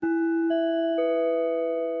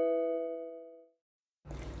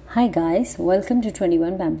Hi guys, welcome to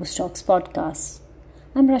 21 Bamboo Stalks podcast.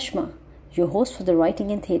 I'm Rashma, your host for the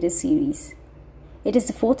Writing and Theatre series. It is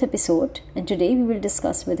the fourth episode, and today we will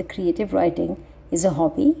discuss whether creative writing is a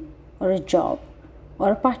hobby or a job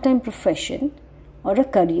or a part-time profession or a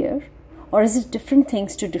career, or is it different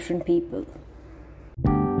things to different people.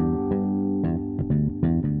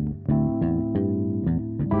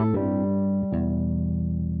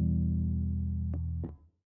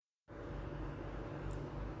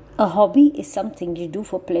 A hobby is something you do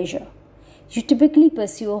for pleasure. You typically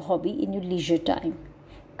pursue a hobby in your leisure time: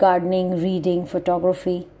 gardening, reading,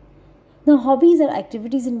 photography. Now, hobbies are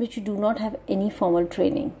activities in which you do not have any formal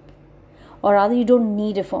training, or rather, you don't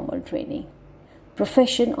need a formal training.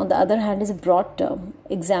 Profession, on the other hand, is a broad term.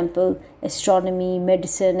 Example: astronomy,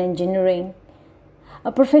 medicine, engineering.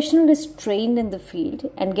 A professional is trained in the field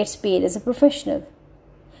and gets paid as a professional.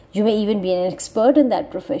 You may even be an expert in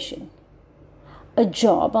that profession. A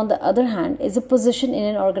job, on the other hand, is a position in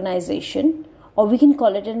an organization, or we can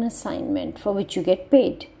call it an assignment for which you get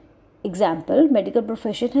paid. Example: medical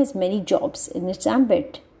profession has many jobs in its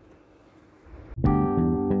ambit.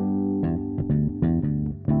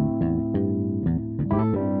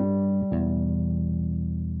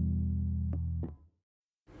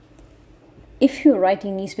 If you're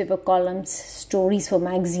writing newspaper columns, stories for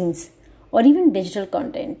magazines, or even digital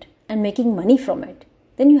content and making money from it,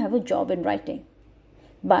 then you have a job in writing.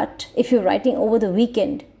 But if you're writing over the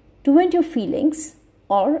weekend to vent your feelings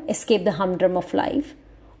or escape the humdrum of life,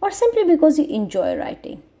 or simply because you enjoy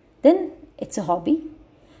writing, then it's a hobby.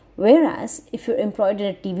 Whereas if you're employed in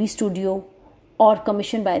a TV studio or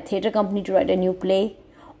commissioned by a theatre company to write a new play,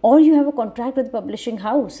 or you have a contract with a publishing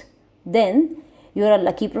house, then you're a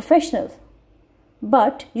lucky professional.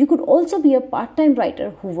 But you could also be a part-time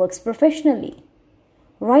writer who works professionally.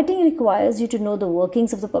 Writing requires you to know the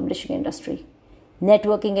workings of the publishing industry.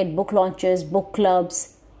 Networking at book launches, book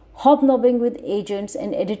clubs, hobnobbing with agents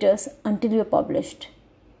and editors until you're published.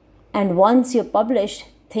 And once you're published,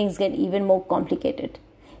 things get even more complicated.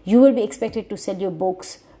 You will be expected to sell your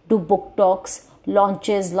books, do book talks,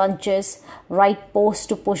 launches, lunches, write posts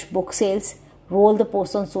to push book sales, roll the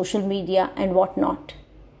posts on social media, and whatnot.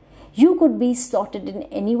 You could be slotted in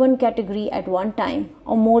any one category at one time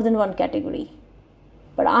or more than one category.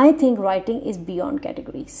 But I think writing is beyond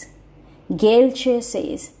categories. Gail Che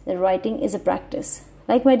says that writing is a practice,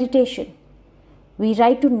 like meditation. We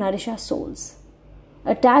write to nourish our souls.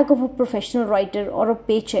 A tag of a professional writer or a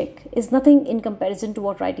paycheck is nothing in comparison to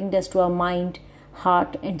what writing does to our mind,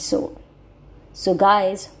 heart, and soul. So,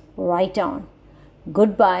 guys, write on.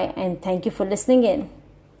 Goodbye, and thank you for listening in.